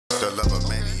The love of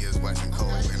many is waxing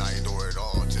cold, and I adore it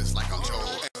all, just like I'm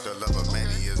Joel. The love of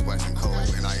many is waxing cold,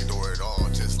 and I adore it all,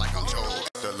 just like I'm Joel.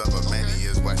 The love of many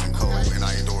is waxing cold, and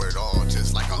I adore it all,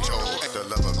 just like I'm Joel. The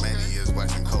love of many is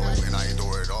waxing cold, and I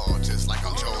adore it all, just like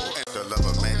I'm Joel. The love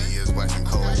of many is waxing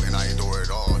cold, and I adore it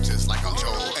all, just like I'm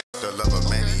Joel. The love of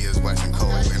many is waxing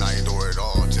cold, and I adore it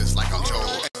all, just like I'm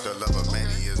Joel. The love of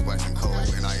many is waxing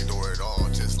cold, and I adore it all,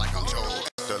 just like I'm Joel.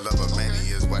 The love of many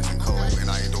is waxing cold, and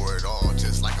I adore it all,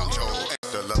 just like I'm Joel.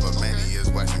 The love of many is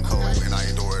waxing cold, and I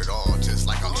adore it all, just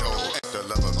like I'm Joel. The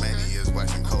love of many is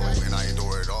waxing cold, and I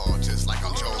adore it all, just like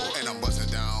I'm Joel. And I'm busting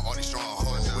down all these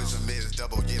strongholds. Wisdom is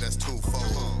double, yeah, that's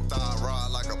twofold. Thigh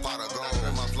rod like a pot of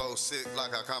gold. My flow sick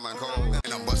like a common cold.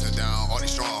 And I'm busting down all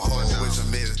these strongholds.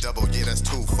 Wisdom is double, yeah, that's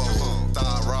twofold.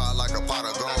 Thigh rod like a pot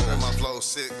of gold. My flow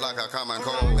sick like a common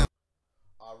cold.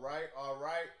 All right.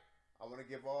 I want to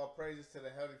give all praises to the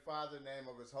Heavenly Father, in the name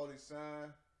of His Holy Son.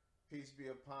 Peace be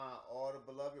upon all the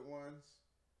beloved ones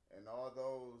and all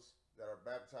those that are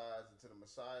baptized into the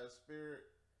Messiah's Spirit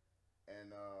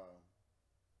and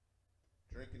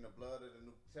drinking the blood of the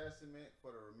New Testament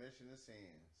for the remission of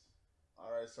sins. All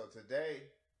right, so today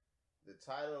the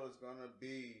title is going to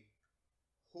be,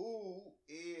 Who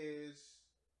is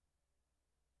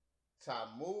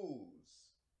Tammuz?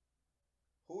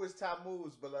 Who is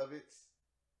Tammuz, beloveds?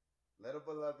 Let a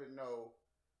beloved know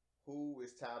who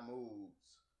is Tammuz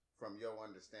from your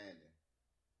understanding.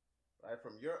 Right?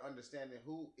 From your understanding,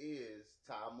 who is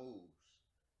Tammuz?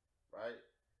 Right?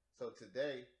 So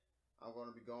today, I'm going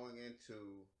to be going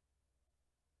into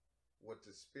what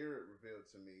the Spirit revealed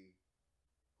to me,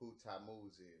 who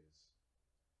Tammuz is.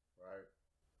 Right?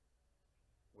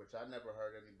 Which I never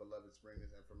heard any beloveds bring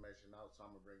this information out, so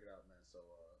I'm going to bring it out, man. So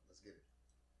let's get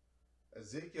it.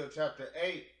 Ezekiel chapter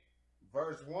 8,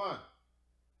 verse 1.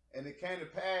 And it came to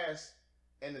pass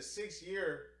in the 6th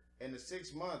year, in the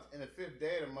 6th month, in the 5th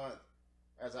day of the month,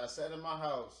 as I sat in my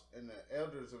house, and the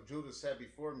elders of Judah sat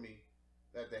before me,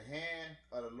 that the hand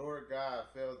of the Lord God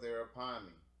fell there upon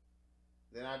me.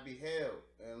 Then I beheld,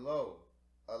 and lo,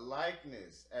 a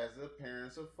likeness as the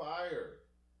appearance of fire.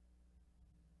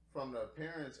 From the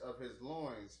appearance of his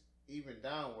loins, even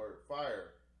downward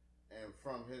fire, and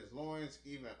from his loins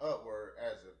even upward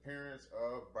as the appearance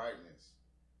of brightness,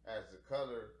 as the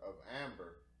color of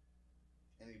amber.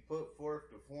 And he put forth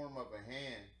the form of a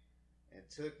hand, and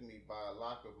took me by a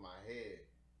lock of my head,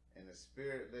 and the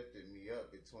Spirit lifted me up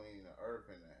between the earth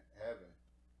and the heaven,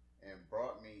 and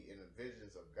brought me in the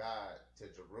visions of God to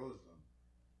Jerusalem,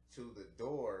 to the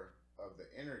door of the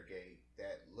inner gate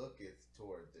that looketh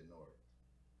toward the north,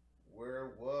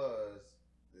 where was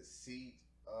the seat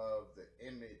of the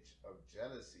image of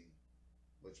jealousy,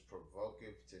 which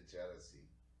provoketh to jealousy.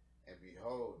 And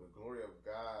behold, the glory of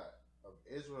God of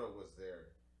Israel was there,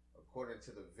 according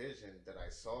to the vision that I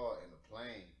saw in the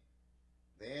plain.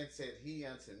 Then said he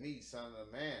unto me, Son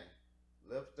of man,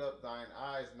 lift up thine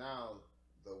eyes now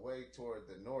the way toward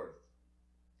the north.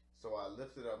 So I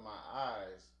lifted up my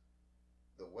eyes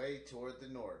the way toward the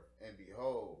north, and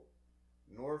behold,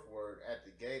 northward at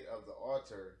the gate of the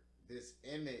altar, this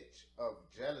image of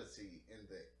jealousy in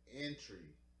the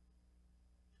entry.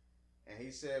 And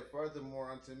he said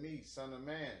furthermore unto me, Son of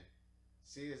man,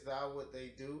 seest thou what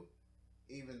they do,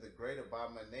 even the great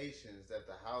abominations that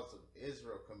the house of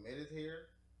Israel committed here,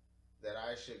 that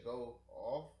I should go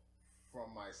off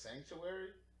from my sanctuary?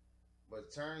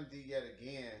 But turn thee yet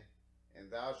again, and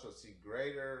thou shalt see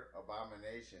greater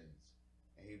abominations.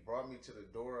 And he brought me to the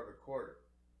door of the court.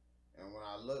 And when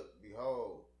I looked,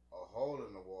 behold, a hole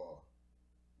in the wall.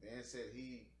 Then said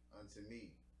he unto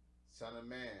me, Son of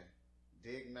man,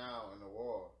 dig now in the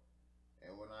wall.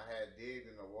 And when I had digged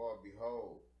in the wall,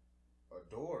 behold, a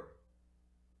door.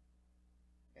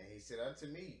 And he said unto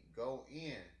me, Go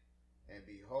in, and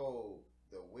behold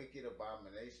the wicked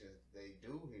abominations they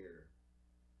do here.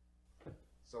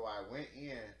 So I went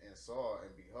in and saw,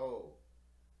 and behold,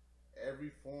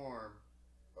 every form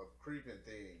of creeping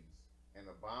things, and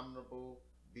abominable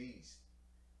beast,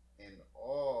 and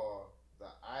all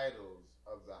the idols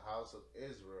of the house of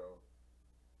Israel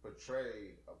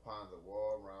portrayed upon the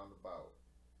wall round about.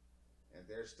 And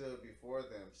there stood before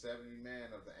them 70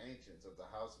 men of the ancients of the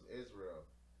house of Israel.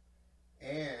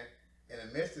 And in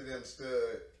the midst of them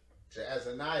stood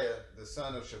Jaazaniah, the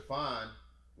son of Shaphan,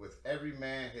 with every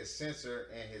man his censer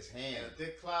in his hand. And a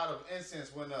thick cloud of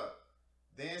incense went up.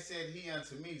 Then said he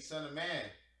unto me, Son of man,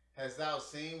 hast thou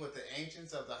seen what the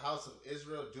ancients of the house of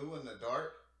Israel do in the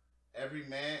dark, every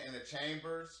man in the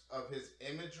chambers of his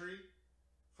imagery?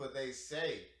 For they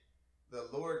say, The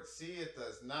Lord seeth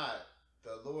us not,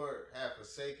 the Lord hath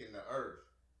forsaken the earth.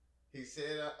 He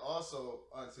said also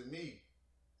unto me,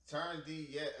 Turn thee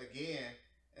yet again,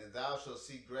 and thou shalt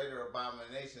see greater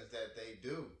abominations that they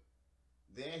do.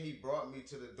 Then he brought me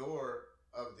to the door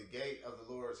of the gate of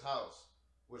the Lord's house,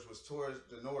 which was towards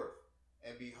the north.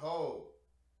 And behold,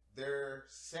 there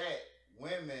sat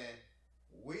women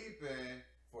weeping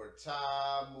for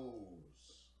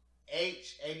Tammuz.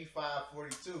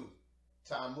 H8542.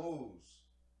 Tammuz,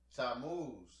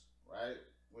 right?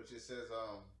 Which it says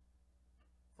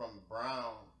from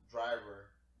Brown Driver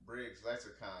Briggs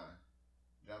Lexicon,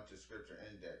 jump to Scripture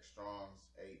Index, Strong's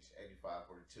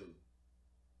H8542.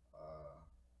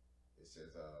 It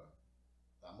says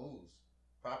Tammuz,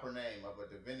 proper name of a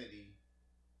divinity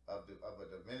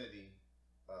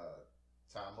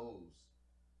Tammuz,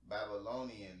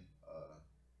 Babylonian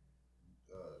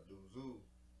Duzu,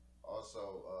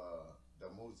 also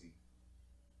Damuzi.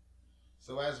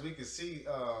 So as we can see,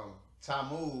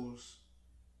 Tammuz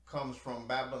comes from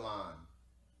Babylon,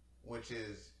 which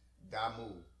is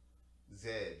Damu,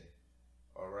 Zed,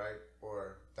 all right,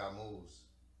 or Tammuz,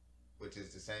 which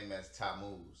is the same as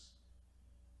Tammuz,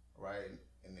 right?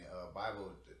 In the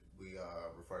Bible, we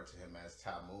refer to him as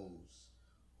Tammuz,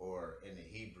 or in the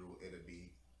Hebrew, it'll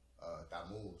be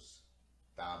Tammuz,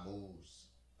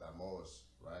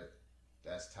 right?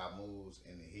 That's Tammuz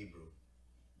in the Hebrew.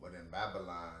 But in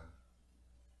Babylon,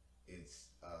 it's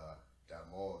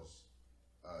Tammuz,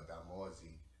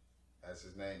 Damozi. That's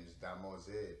his name, is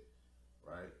Damozid,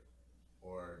 right?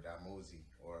 Or Damuzi,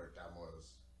 or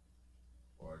Tammuz,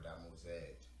 or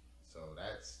Damuzed. So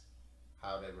that's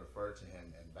how they refer to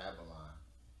him in Babylon.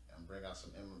 And bring out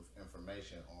some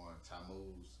information on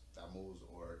Tammuz,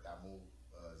 or Damuzed.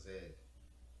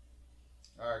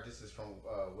 All right, this is from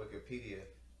Wikipedia.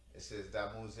 It says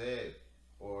Damuzed,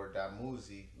 or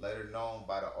Damuzi, later known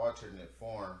by the alternate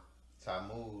form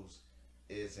Tammuz,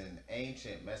 is an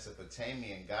ancient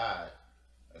Mesopotamian god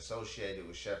associated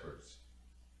with shepherds,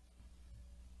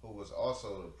 who was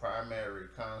also the primary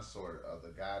consort of the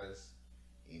goddess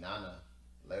Inanna,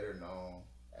 later known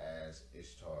as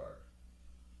Ishtar.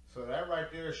 So that right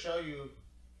there show you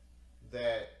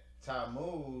that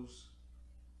Tammuz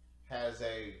has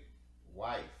a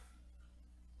wife,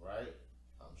 right?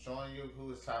 I'm showing you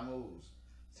who is Tammuz.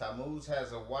 Tammuz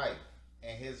has a wife,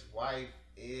 and his wife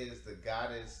is the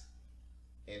goddess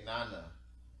Inanna,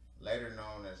 later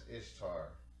known as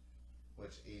Ishtar,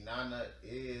 which Inanna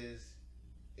is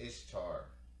Ishtar.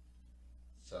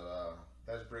 So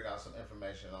let's bring out some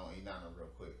information on Inanna real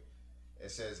quick.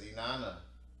 It says Inanna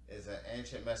is an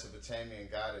ancient Mesopotamian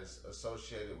goddess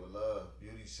associated with love,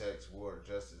 beauty, sex, war,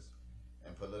 justice,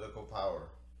 and political power.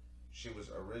 She was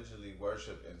originally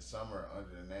worshipped in summer under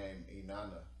the name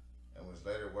Inanna, and was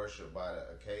later worshipped by the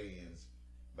Akkadians,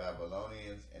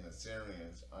 Babylonians, and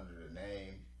Assyrians under the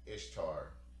name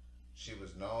Ishtar. She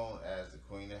was known as the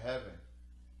Queen of Heaven,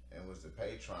 and was the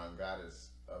patron goddess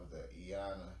of the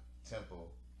Inanna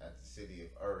temple at the city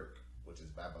of Uruk, which is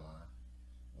Babylon,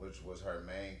 which was her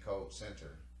main cult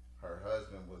center. Her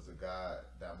husband was the god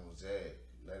Damuzed,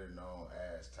 later known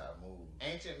as Tammuz.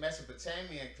 Ancient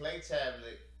Mesopotamian clay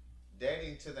tablet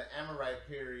dating to the Amorite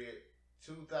period,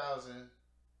 2000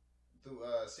 through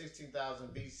 16,000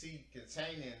 BC,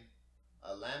 containing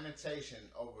a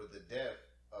lamentation over the death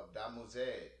of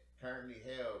Damuzed, currently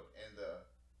held in the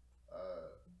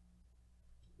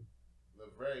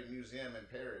Louvre Museum in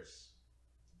Paris.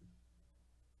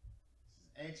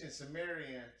 Ancient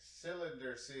Sumerian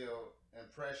cylinder seal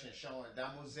impression showing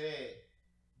Damuzed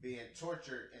being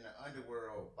tortured in the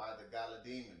underworld by the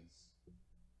Galademons.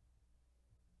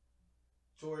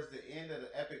 Towards the end of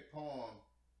the epic poem,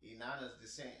 Inanna's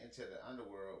descent into the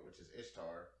underworld, which is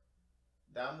Ishtar,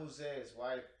 Damuzed's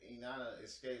wife Inanna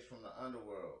escapes from the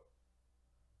underworld,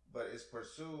 but is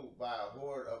pursued by a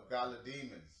horde of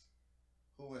Galademons,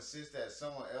 who insist that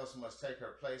someone else must take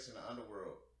her place in the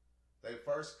underworld. They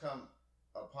first come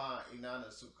upon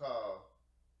Inanna Sukal,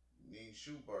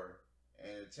 Nishubur,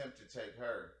 and attempt to take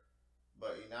her,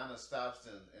 but Inanna stops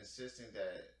them, insisting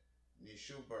that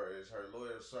Nishubur is her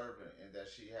loyal servant and that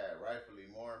she had rightfully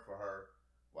mourned for her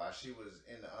while she was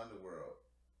in the underworld.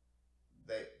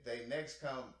 They next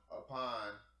come upon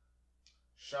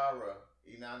Shara,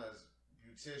 Inanna's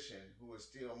beautician, who is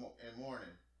still in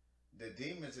mourning. The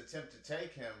demons attempt to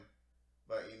take him,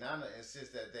 but Inanna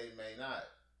insists that they may not,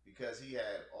 because he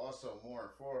had also mourned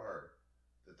for her.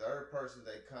 The third person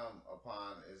they come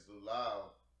upon is Lulal,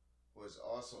 who is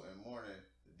also in mourning.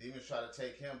 The demons try to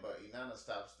take him, but Inanna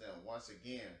stops them once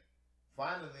again.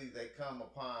 Finally, they come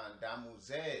upon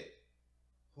Damuzed,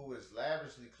 who is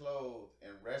lavishly clothed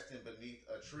and resting beneath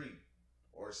a tree,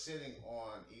 or sitting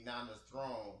on Inanna's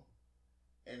throne,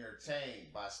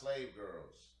 entertained by slave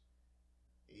girls.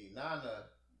 Inanna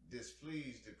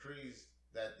displeased, decrees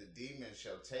that the demon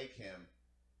shall take him,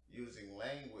 using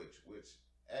language which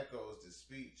echoes the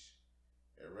speech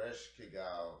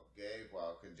Ereshkigal gave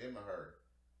while condemning her.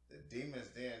 The demons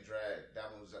then dragged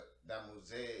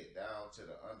Damuzed down to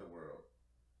the underworld.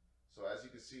 So as you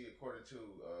can see, according to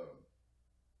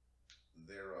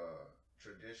their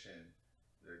tradition,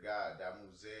 their god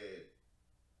Damuzed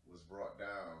was brought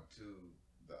down to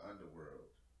the underworld,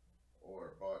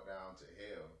 or brought down to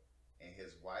hell, and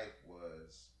his wife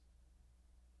was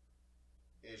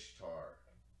Ishtar.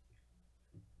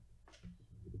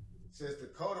 It says the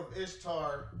cult of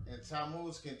Ishtar and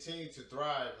Tammuz continued to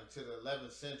thrive until the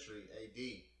 11th century AD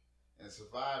and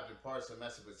survived in parts of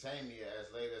Mesopotamia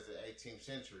as late as the 18th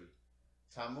century.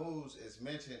 Tammuz is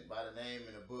mentioned by the name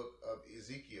in the book of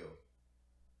Ezekiel,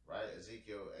 right?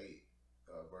 Ezekiel 8,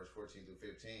 verse 14 through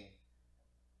 15.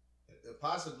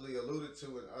 Possibly alluded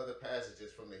to in other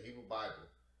passages from the Hebrew Bible.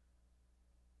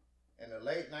 In the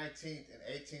late 19th and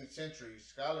 18th century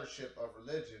scholarship of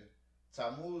religion,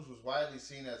 Tammuz was widely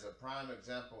seen as a prime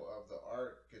example of the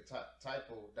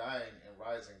archetypal dying and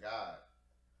rising god.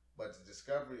 But the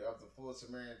discovery of the full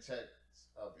Sumerian text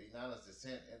of Inanna's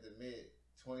descent in the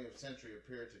mid-20th century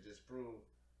appeared to disprove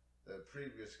the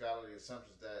previous scholarly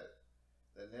assumptions that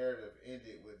the narrative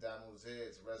ended with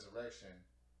Damuzed's resurrection.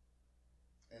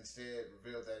 Instead,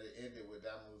 revealed that it ended with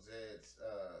Damuzed's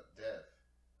death.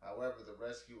 However, the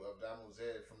rescue of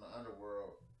Damuzed from the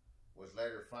underworld was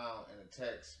later found in the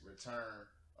text Return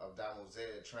of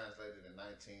Damuzed, translated in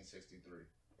 1963.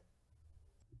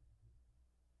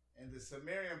 In the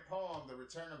Sumerian poem, The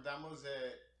Return of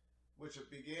Damuzed, which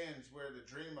begins where the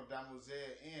dream of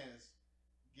Damuzed ends,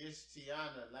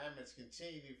 Gishtiana laments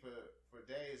continually for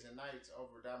days and nights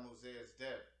over Damuzed's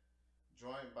death,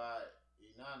 joined by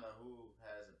Inanna, who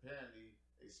has apparently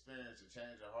experienced a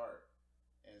change of heart,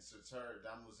 and Satur,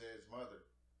 Damuzed's mother.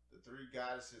 The three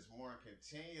goddesses mourn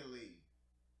continually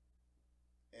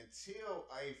until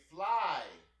a fly.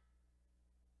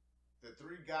 The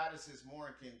three goddesses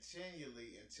mourn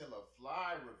continually until a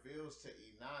fly reveals to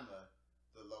Inanna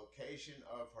the location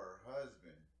of her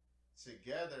husband.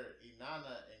 Together,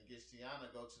 Inanna and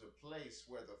Gishtiana go to the place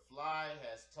where the fly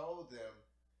has told them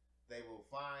they will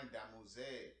find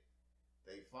Damuzed.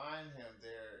 They find him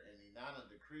there, and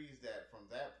Inanna decrees that from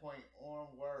that point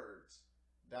onwards,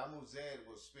 Damuzed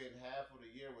will spend half of the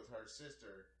year with her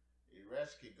sister,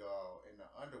 Ereshkigal, in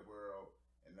the underworld,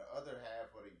 and the other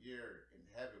half of the year in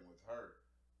heaven with her,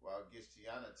 while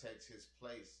Gishtiana takes his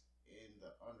place in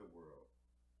the underworld.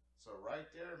 So right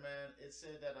there, man, it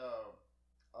said that a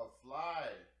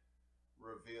fly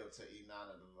revealed to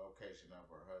Inanna the location of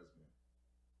her husband,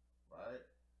 right?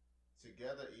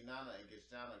 Together, Inanna and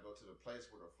Gishtiana go to the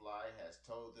place where the fly has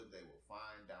told them they will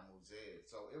find Damuzed.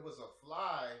 So it was a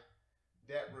fly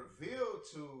that revealed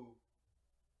to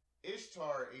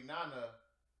Ishtar, Inanna,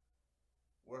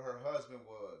 where her husband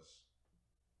was.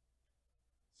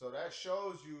 So that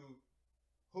shows you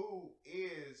who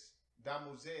is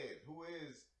Damuzed, who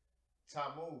is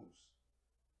Tammuz,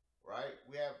 right?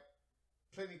 We have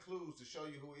plenty clues to show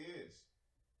you who he is,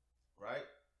 right?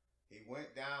 He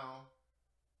went down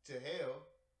to hell,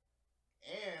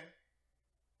 and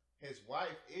his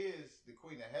wife is the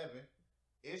queen of heaven,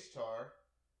 Ishtar,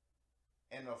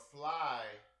 and a fly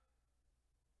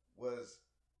was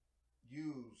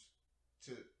used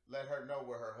to let her know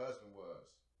where her husband was.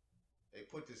 They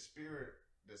put the spirit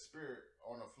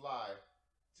on a fly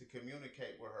to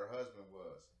communicate where her husband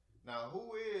was. Now,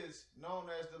 who is known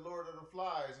as the Lord of the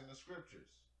Flies in the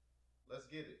scriptures? Let's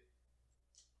get it.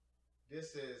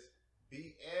 This is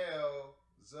Beelzebub.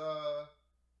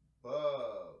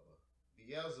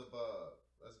 Beelzebub.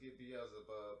 Let's get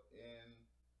Beelzebub in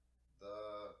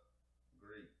the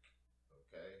Greek,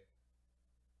 okay?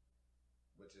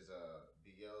 Which is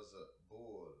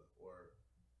Beelzebul, or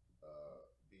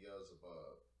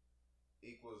Beelzebub.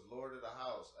 Equals Lord of the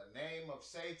House. A name of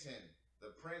Satan,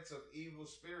 the prince of evil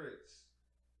spirits.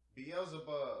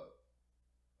 Beelzebub,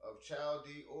 of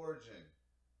Chaldee origin.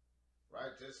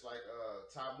 Right, just like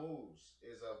Tammuz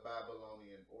is of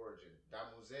Babylonian origin.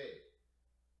 Damuzed,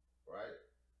 right?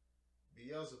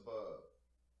 Beelzebub,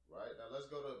 right? Now let's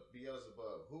go to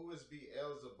Beelzebub. Who is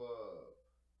Beelzebub?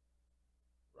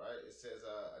 Right, it says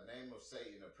a name of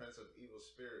Satan, a prince of evil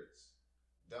spirits.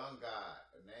 Dung god,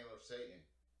 a name of Satan.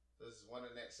 This is one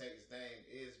of Satan's name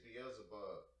is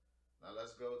Beelzebub. Now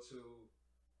let's go to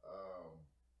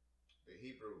the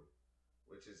Hebrew,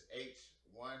 which is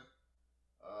H1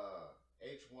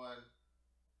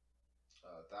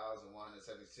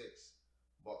 1176.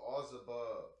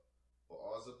 Beelzebub.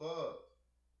 Beelzebub.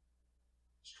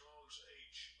 Strong's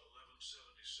H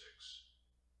 1176.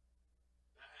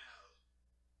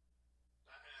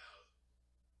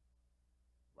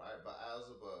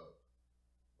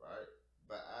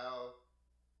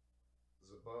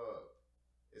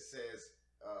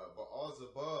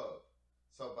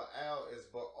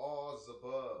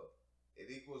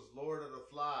 Lord of the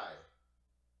Fly,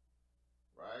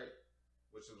 right?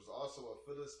 Which was also a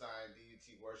Philistine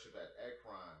deity worshipped at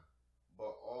Ekron,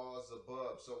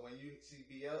 Baal-zebub. So when you see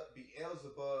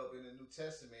Beelzebub in the New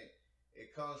Testament,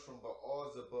 it comes from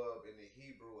Baal-zebub in the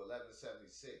Hebrew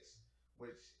 1176,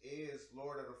 which is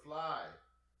Lord of the Fly.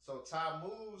 So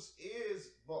Tammuz is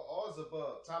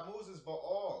Baal-zebub. Tammuz is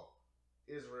Baal,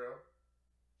 Israel.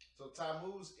 So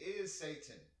Tammuz is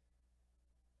Satan.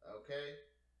 Okay?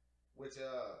 Which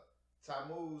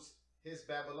Tammuz, his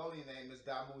Babylonian name is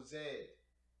Damuzed,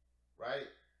 right?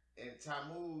 And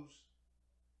Tammuz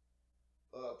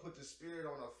put the spirit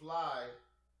on a fly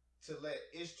to let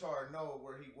Ishtar know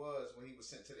where he was when he was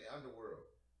sent to the underworld.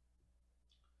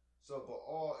 So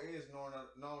Baal is known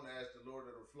as the Lord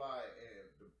of the Fly, and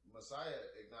the Messiah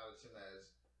acknowledged him as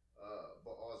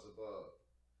Baal-zebub.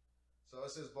 So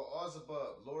it says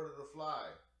Baal-zebub, Lord of the Fly,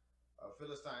 a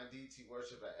Philistine deity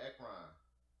worshipped at Ekron,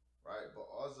 right?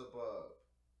 Baal-zebub,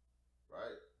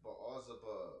 right?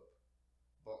 Baal-zebub,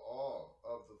 Baal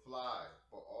of the Fly,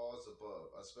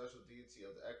 Baal-zebub, a special deity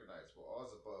of the Ekronites,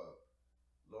 Baal-zebub,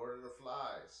 Lord of the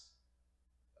Flies.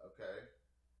 Okay.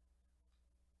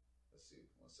 Let's see,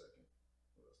 1 second.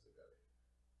 What else they got here?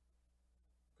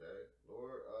 Okay,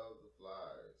 Lord of the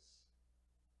Flies,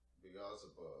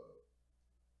 Beelzebub.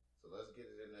 So let's get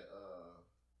it in the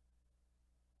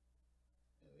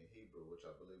Hebrew, which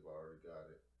I believe I already got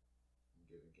it.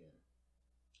 Get it again.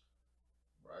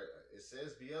 Right? It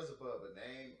says Beelzebub, the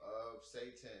name of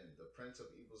Satan, the prince of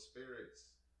evil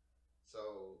spirits.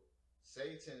 So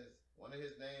Satan, one of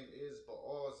his name is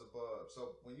Baal-zebub.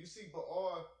 So when you see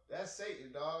Baal, that's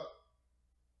Satan, dog.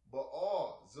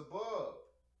 Baal-zebub,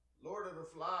 Lord of the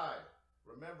Fly.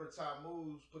 Remember,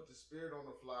 Tammuz put the spirit on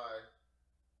the fly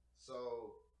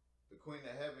so the Queen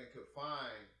of Heaven could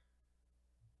find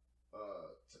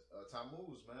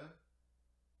Tammuz, man.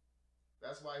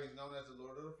 That's why he's known as the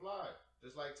Lord of the Fly,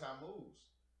 just like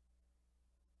Tammuz,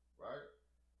 right?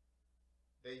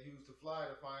 They used the fly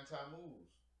to find Tammuz.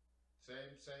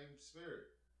 Same spirit,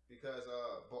 because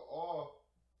Baal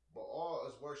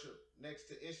is worshipped next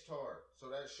to Ishtar, so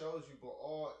that shows you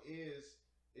Baal is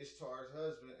Ishtar's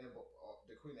husband and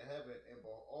the Queen of Heaven, and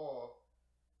Baal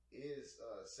is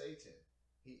Satan.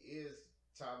 He is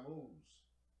Tammuz.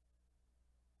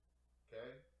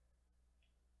 Okay.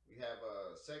 We have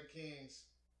 2 Kings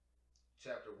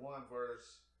chapter 1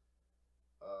 verse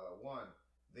 1.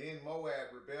 Then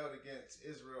Moab rebelled against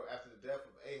Israel after the death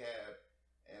of Ahab,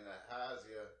 and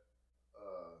Ahaziah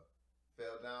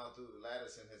fell down through the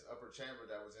lattice in his upper chamber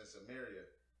that was in Samaria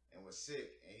and was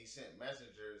sick. And he sent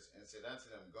messengers and said unto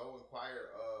them, Go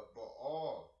inquire of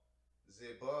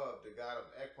Baal-zebub, the god of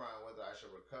Ekron, whether I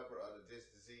shall recover of this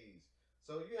disease.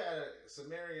 So you had a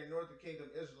Sumerian Northern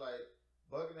Kingdom Israelite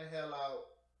bugging the hell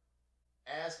out,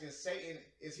 asking Satan,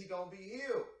 is he going to be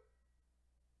healed?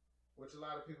 Which a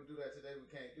lot of people do that today. We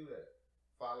can't do that.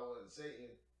 Following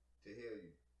Satan to heal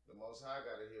you. The Most High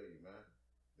got to heal you, man.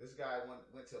 This guy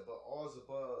went to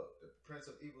Baal-zebub, the prince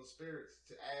of evil spirits,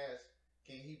 to ask,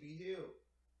 can he be healed?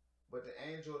 But the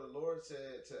angel of the Lord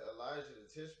said to Elijah the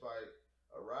Tishbite,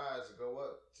 Arise and go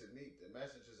up to meet the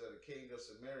messengers of the king of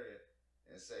Samaria,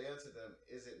 and say unto them,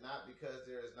 Is it not because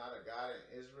there is not a God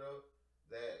in Israel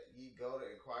that ye go to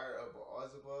inquire of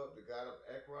Baal-zebub, the god of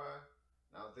Ekron?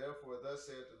 Now therefore thus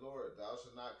saith the Lord, Thou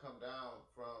shalt not come down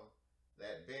from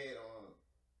that bed on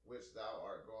which thou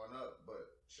art gone up,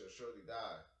 but shall surely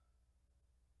die.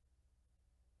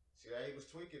 See that he was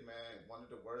tweaking, man.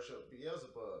 Wanted to worship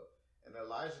Beelzebub. And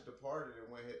Elijah departed, and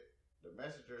when the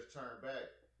messengers turned back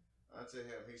unto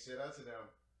him, he said unto them,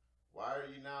 Why are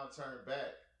ye now turned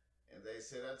back? And they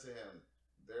said unto him,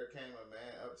 There came a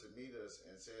man up to meet us,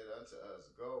 and said unto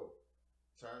us, Go,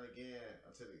 turn again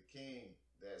unto the king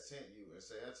that sent you, and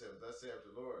say unto him, Thus saith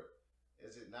the Lord,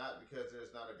 Is it not because there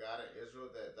is not a God in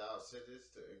Israel that thou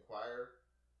sittest to inquire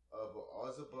of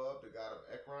Baal-zebub, the god of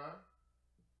Ekron?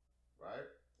 Right?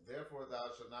 Therefore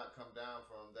thou shalt not come down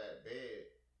from that bed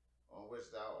on which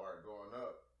thou art going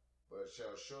up, but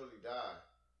shall surely die.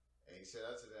 And he said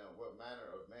unto them, What manner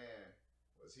of man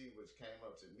was he which came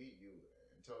up to meet you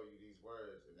and told you these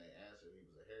words? And they answered, He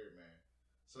was a hairy man.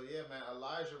 So yeah, man,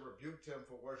 Elijah rebuked him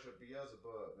for worship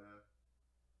Beelzebub, man.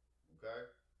 Okay?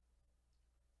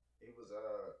 He was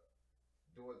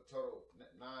doing total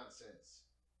nonsense,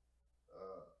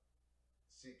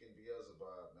 seeking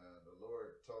Beelzebub, man. The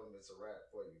Lord told him it's a wrap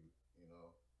for you, you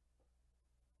know.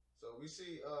 So we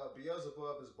see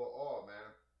Beelzebub is Baal,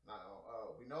 man. Now,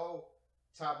 we know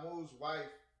Tammuz's wife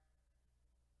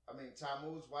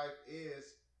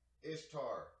is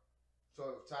Ishtar.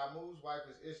 So if Tammuz's wife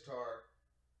is Ishtar,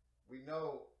 we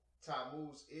know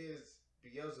Tammuz is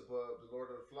Beelzebub, the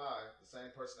Lord of the Fly, the same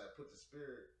person that put the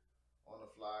spirit on the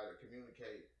fly to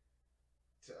communicate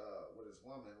to with his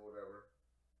woman or whatever.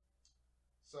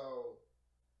 So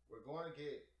we're going to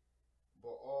get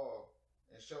Baal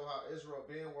and show how Israel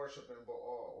been worshiping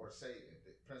Baal or Satan,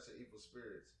 the prince of evil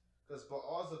spirits. Because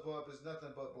Baal's above is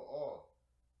nothing but Baal,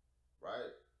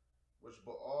 right? Which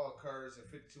Baal occurs in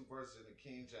 52 verses in the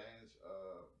King James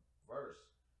verse,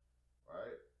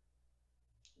 right?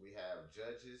 We have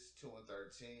Judges 2 and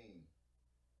 13.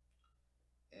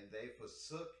 And they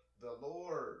forsook the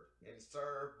Lord and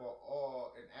served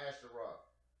Baal and Ashtaroth.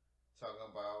 Talking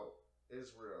about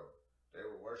Israel. They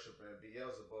were worshiping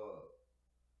Beelzebub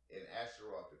and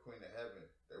Ashtaroth, the queen of heaven.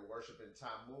 They were worshiping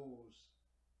Tammuz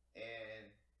and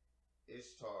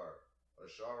Ishtar,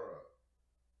 Ashara,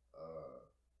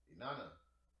 Inanna,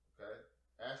 okay?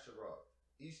 Ashtaroth,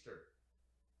 Easter,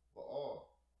 Baal.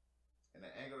 And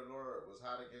the anger of the Lord was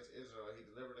hot against Israel. He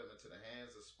delivered them into the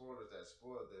hands of spoilers that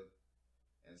spoiled them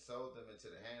and sold them into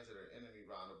the hands of their enemy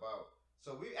round about.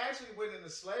 So we actually went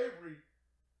into slavery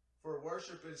for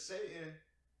worshiping Satan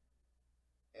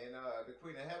and the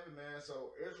Queen of Heaven, man.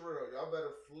 So Israel, y'all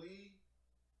better flee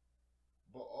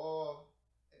Baal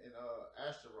and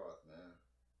Ashtaroth, man.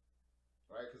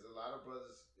 Right? Because a lot of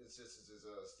brothers and sisters is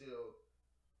still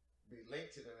be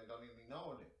linked to them and don't even be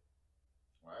knowing it.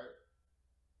 Right?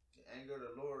 The anger of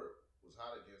the Lord was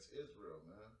hot against Israel,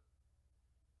 man.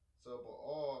 So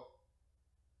Baal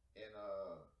and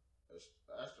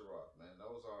Ashtaroth, man,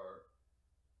 those are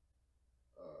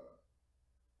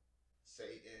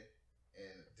Satan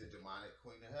and the demonic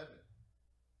queen of heaven.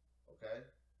 Okay?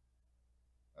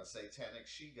 A satanic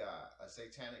she-god, a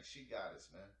satanic she-goddess,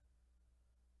 man.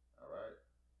 Alright?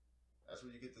 That's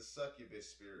where you get the succubus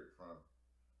spirit from.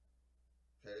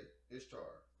 Okay?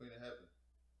 Ishtar, queen of heaven.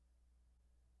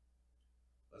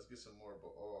 Let's get some more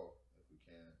Baal if we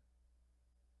can.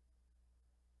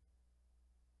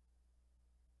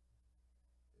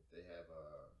 If they have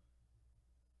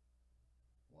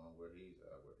one where he's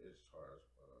where Ishtar's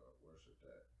worshipped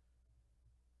at.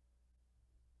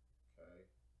 Okay.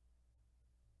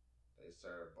 They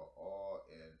serve Baal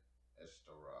and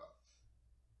Ashtaroth.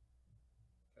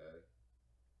 Okay.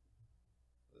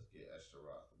 Let's get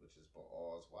Ashtaroth, which is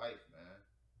Baal's wife, man.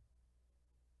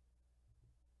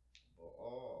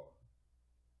 Baal,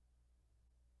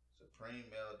 supreme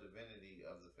male divinity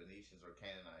of the Phoenicians or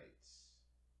Canaanites,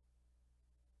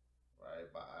 right?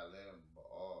 Baalim,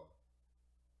 Baal,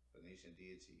 Phoenician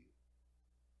deity.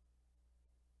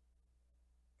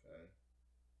 Okay.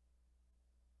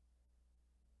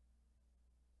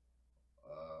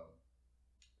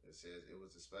 It says it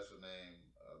was a special name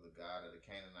of the god of the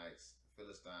Canaanites,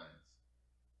 Philistines,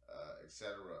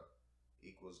 etc.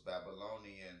 Equals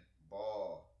Babylonian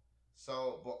Baal.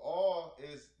 So Baal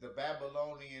is the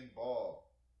Babylonian Baal.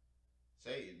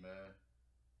 Satan, man.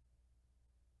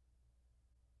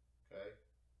 Okay.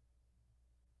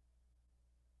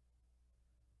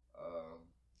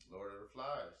 Lord of the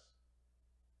Flies.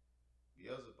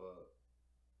 Beelzebub.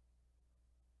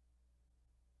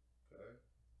 Okay.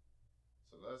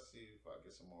 So let's see if I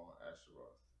get some more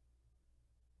Ashtaroth.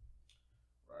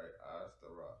 Right,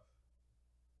 Ashtaroth.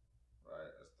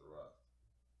 Right, Ashtaroth.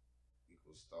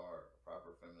 Equals star, a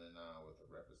proper feminine noun with a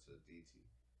reference to a deity.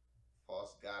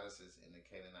 False goddesses in the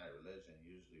Canaanite religion,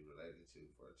 usually related to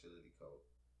fertility cult.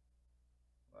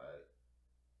 Right?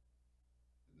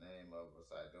 The name of a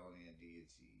Sidonian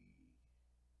deity.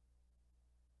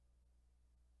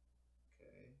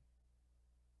 Okay.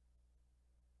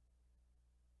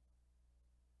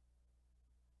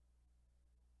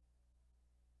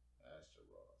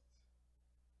 Ashtaroth.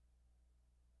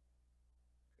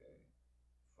 Okay.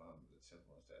 From the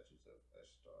temple and statues of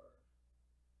Ishtar.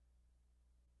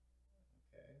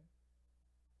 Okay.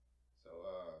 So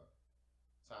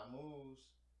Tammuz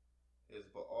is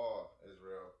Baal,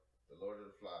 Israel, the Lord of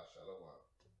the Fly. Shalom.